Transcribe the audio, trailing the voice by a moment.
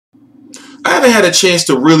haven't had a chance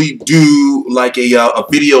to really do like a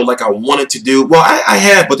video like I wanted to do. Well, I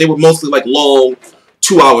have, but they were mostly like long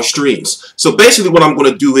 2-hour streams. So basically what I'm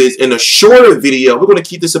going to do is in a shorter video, we're going to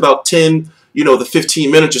keep this about 10, to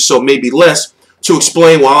 15 minutes or so, maybe less, to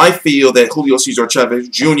explain why I feel that Julio Cesar Chavez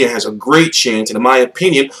Jr. has a great chance. And in my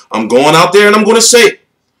opinion, I'm going out there and I'm going to say it.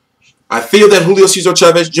 I feel that Julio Cesar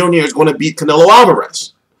Chavez Jr. is going to beat Canelo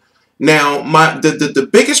Alvarez. Now, the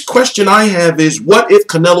biggest question I have is, what if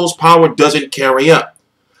Canelo's power doesn't carry up?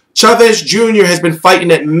 Chavez Jr. has been fighting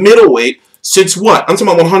at middleweight since what? I'm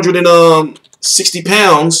talking about 160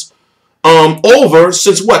 pounds over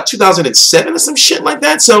since what? 2007 or some shit like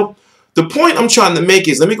that. So the point I'm trying to make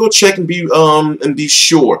is, let me go check and be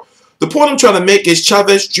sure. The point I'm trying to make is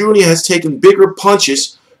Chavez Jr. has taken bigger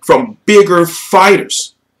punches from bigger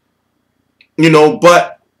fighters.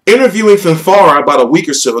 But interviewing Tranzformer about a week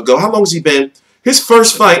or so ago, how long has he been? His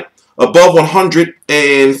first fight above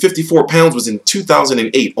 154 pounds was in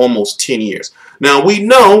 2008, almost 10 years. Now, we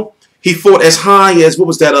know he fought as high as,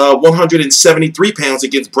 173 pounds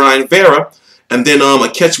against Brian Vera, and then a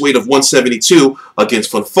catch weight of 172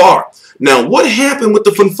 against Tranzformer. Now, what happened with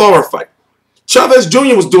the Tranzformer fight? Chavez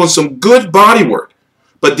Jr. was doing some good body work,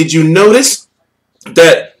 but did you notice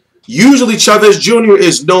that usually Chavez Jr.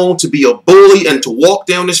 is known to be a bully and to walk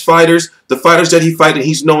down his fighters, the fighters that he fights, and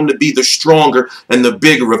he's known to be the stronger and the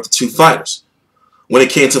bigger of the two fighters. When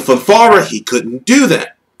it came to Tranzformer, he couldn't do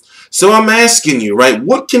that. So I'm asking you, right,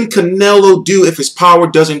 what can Canelo do if his power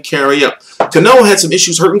doesn't carry up? Canelo had some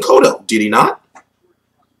issues hurting Cotto, did he not?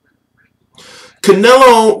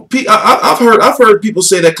 Canelo, I've heard people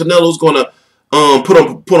say that Canelo's going to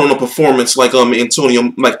put on a performance like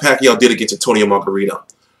Pacquiao did against Antonio Margarito.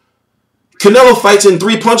 Canelo fights in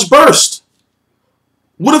 3-punch burst.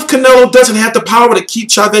 What if Canelo doesn't have the power to keep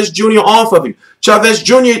Chavez Jr. off of him? Chavez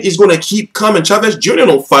Jr. is going to keep coming. Chavez Jr.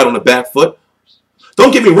 don't fight on the back foot.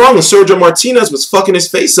 Don't get me wrong, when Sergio Martinez was fucking his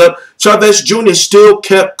face up, Chavez Jr. still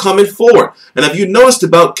kept coming forward. And if you noticed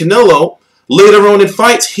about Canelo, later on in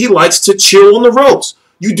fights, he likes to chill on the ropes.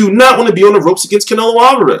 You do not want to be on the ropes against Canelo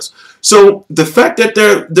Alvarez. So the fact that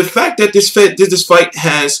this fight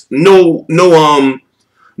has no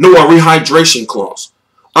rehydration clause.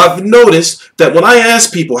 I've noticed that when I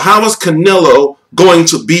ask people, how is Canelo going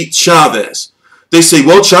to beat Chavez? They say,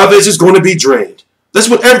 well, Chavez is going to be drained. That's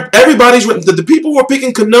what everybody's written. The people who are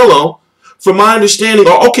picking Canelo, from my understanding,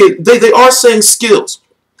 are okay, they are saying skills.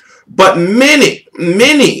 But many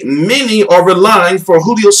are relying for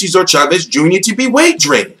Julio Cesar Chavez Jr. to be weight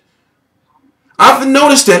drained. I've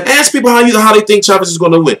noticed that. Ask people how they think Chavez is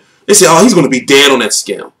going to win. They say, oh, he's going to be dead on that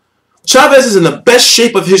scale. Chavez is in the best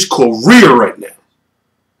shape of his career right now.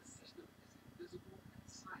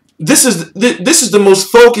 This is the most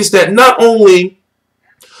focused that not only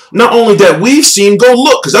that we've seen. Go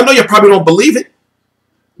look, because I know you probably don't believe it.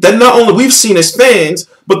 That not only we've seen as fans,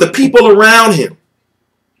 but the people around him,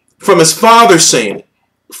 from his father saying it,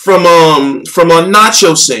 from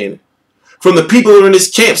Nacho saying it, from the people who are in his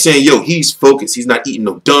camp saying, yo, he's focused. He's not eating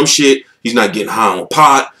no dumb shit. He's not getting high on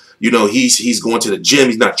pot. He's going to the gym.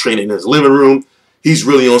 He's not training in his living room. He's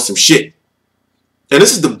really on some shit. And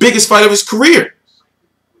this is the biggest fight of his career.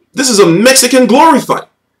 This is a Mexican glory fight.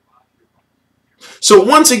 So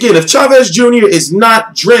once again, if Chavez Jr. is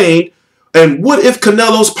not drained, and what if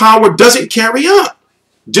Canelo's power doesn't carry up?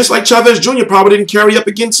 Just like Chavez Jr. power didn't carry up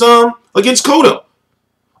against Cotto.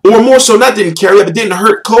 Or more so, not didn't carry up, it didn't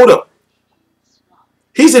hurt Cotto.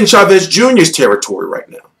 He's in Chavez Jr.'s territory right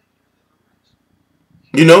now.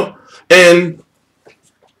 And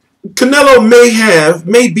Canelo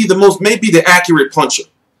may be the accurate puncher,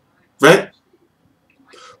 right?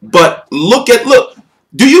 But look.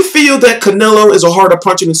 Do you feel that Canelo is a harder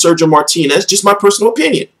puncher than Sergio Martinez? Just my personal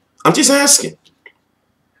opinion. I'm just asking.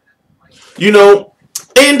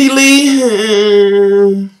 Andy Lee,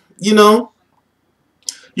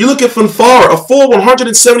 you look at Tranzformer, a full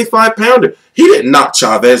 175-pounder. He didn't knock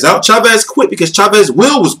Chavez out. Chavez quit because Chavez's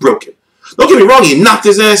will was broken. Don't get me wrong, he knocked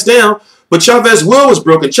his ass down, but Chavez's will was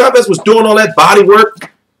broken. Chavez was doing all that body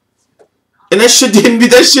work, and that shit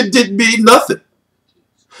didn't mean nothing.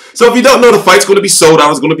 So if you don't know, the fight's going to be sold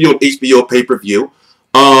out. It's going to be on HBO pay-per-view.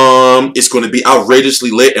 It's going to be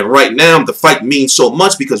outrageously lit, and right now the fight means so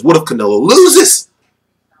much because what if Canelo loses?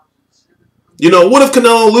 What if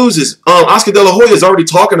Canelo loses? Oscar De La Hoya is already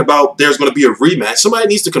talking about there's going to be a rematch. Somebody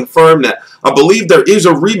needs to confirm that. I believe there is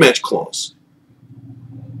a rematch clause.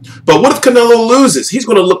 But what if Canelo loses? He's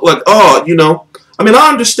going to look like, I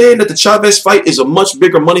understand that the Chavez fight is a much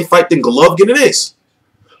bigger money fight than Golovkin it is.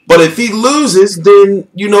 But if he loses, then,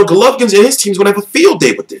 Golovkin's and his team's going to have a field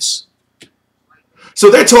day with this. So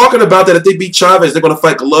they're talking about that if they beat Chavez, they're going to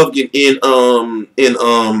fight Golovkin in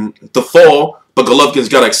the fall, but Golovkin's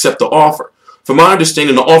got to accept the offer. From my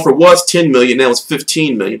understanding, the offer was $10 million, now it's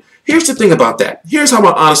 $15 million. Here's the thing about that. Here's how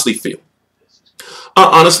I honestly feel. I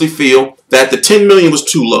honestly feel that the $10 million was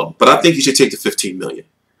too low, but I think he should take the $15 million.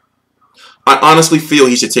 I honestly feel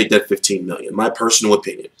he should take that $15 million. My personal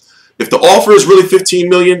opinion. If the offer is really $15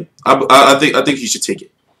 million, I think he should take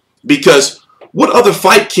it. Because what other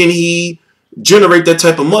fight can he generate that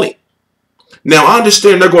type of money? Now, I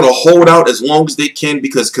understand they're going to hold out as long as they can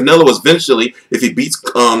because Canelo eventually, if he beats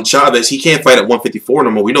Chavez, he can't fight at 154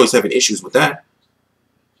 no more. We know he's having issues with that.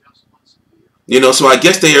 You know, so I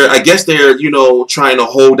guess they're you know, trying to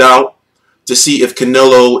hold out to see if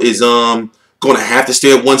Canelo is going to have to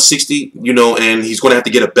stay at 160, you know, and he's going to have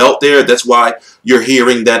to get a belt there. That's why you're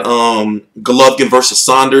hearing that Golovkin versus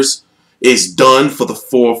Saunders is done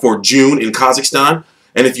for June in Kazakhstan.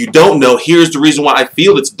 And if you don't know, here's the reason why I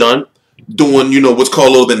feel it's done. Doing, you know, what's called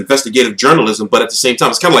a little bit of investigative journalism, but at the same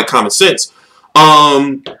time, it's kind of like common sense.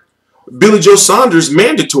 Billy Joe Saunders,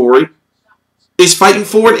 mandatory, is fighting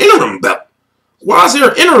for an interim belt. Why is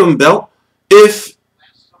there an interim belt if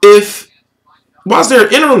Billy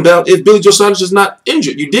Joe Saunders is not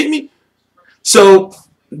injured? You dig me? So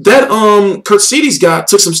that Kurt Seedy's guy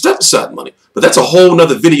took some step-aside money, but that's a whole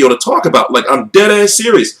nother video to talk about. Like, I'm dead ass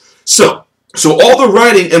serious. So all the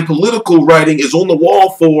writing and political writing is on the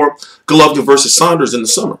wall for Golovkin versus Saunders in the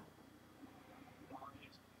summer.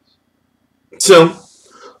 So,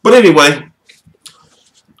 but anyway,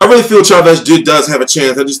 I really feel Chavez does have a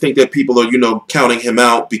chance. I just think that people are, you know, counting him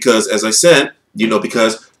out because, as I said, you know,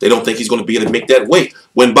 because they don't think he's going to be able to make that weight.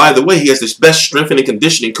 When, by the way, he has the best strength and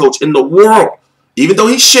conditioning coach in the world. Even though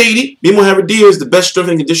he's shady, Mimo Haverdir is the best strength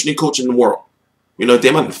and conditioning coach in the world. You know,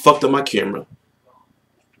 damn, I fucked up my camera.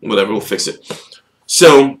 Whatever, we'll fix it.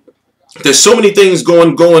 So there's so many things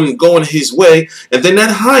going his way, and then that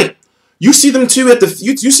height. You see them two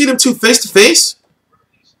you see them two face to face.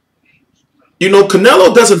 You know,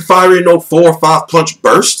 Canelo doesn't fire in no 4 or 5 punch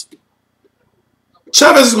burst.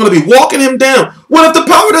 Chavez is going to be walking him down. What if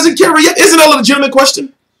the power doesn't carry up? Isn't that a legitimate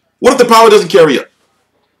question? What if the power doesn't carry up?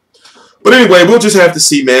 But anyway, we'll just have to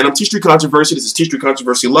see, man. I'm TstreeT Controversy. This is TstreeT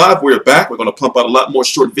Controversy Live. We're back. We're going to pump out a lot more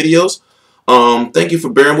short videos. Thank you for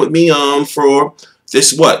bearing with me for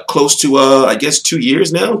this, what, close to, I guess 2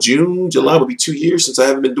 years now. June, July will be 2 years since I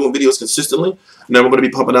haven't been doing videos consistently. Now we're going to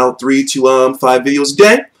be pumping out 3 to 5 videos a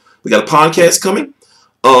day. We got a podcast coming.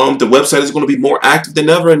 The website is going to be more active than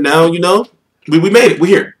ever, and now, you know, we made it. We're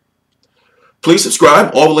here. Please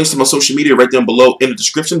subscribe. All the links to my social media right down below in the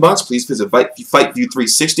description box. Please visit FightView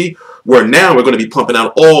 360, where now we're going to be pumping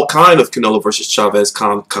out all kind of Canelo versus Chavez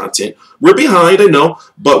content. We're behind, I know,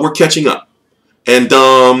 but we're catching up. And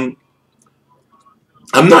I'm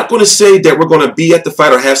not going to say that we're going to be at the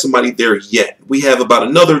fight or have somebody there yet. We have about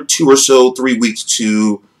another 2 or so, 3 weeks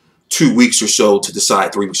to 2 weeks or so to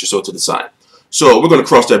decide, 3 weeks or so to decide. So we're going to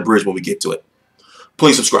cross that bridge when we get to it.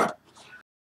 Please subscribe.